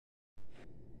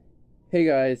Hey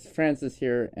guys, Francis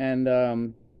here, and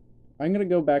I'm gonna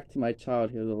go back to my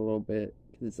childhood a little bit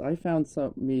because I found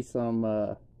some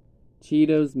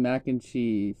Cheetos mac and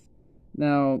cheese.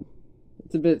 Now,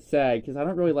 it's a bit sad because I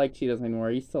don't really like Cheetos anymore.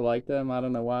 I used to like them. I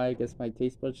don't know why. I guess my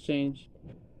taste buds changed.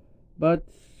 But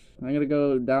I'm gonna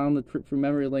go down the trip through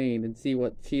memory lane and see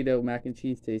what Cheeto mac and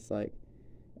cheese tastes like.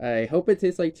 I hope it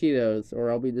tastes like Cheetos, or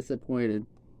I'll be disappointed.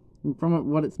 And from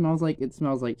what it smells like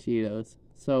Cheetos.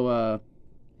 So,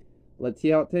 let's see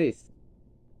how it tastes.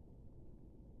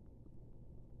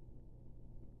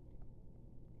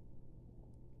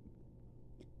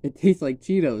 It tastes like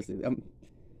Cheetos.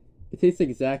 It tastes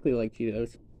exactly like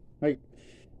Cheetos. Like,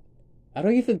 I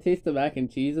don't even taste the mac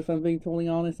and cheese if I'm being totally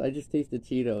honest. I just taste the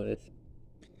Cheetos.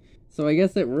 So I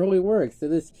guess it really works.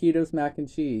 It is Cheetos mac and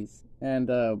cheese. And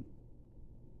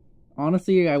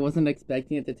honestly, I wasn't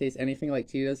expecting it to taste anything like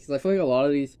Cheetos because I feel like a lot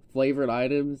of these flavored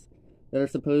items that are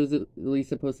supposedly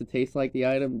supposed to taste like the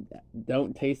item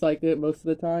don't taste like it most of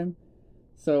the time.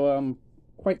 So I'm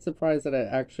quite surprised that it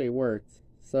actually worked.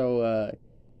 So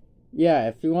yeah,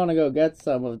 if you want to go get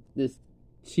some of this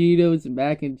Cheetos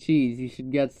mac and cheese, you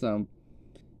should get some.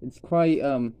 It's quite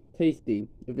tasty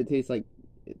if it tastes like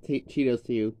Cheetos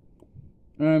to you.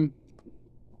 Um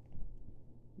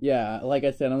yeah, like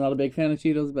I said, I'm not a big fan of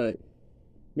Cheetos, but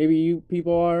maybe you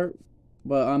people are,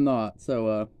 but I'm not.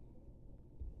 So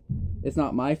it's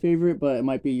not my favorite, but it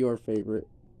might be your favorite.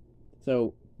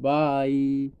 So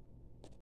bye.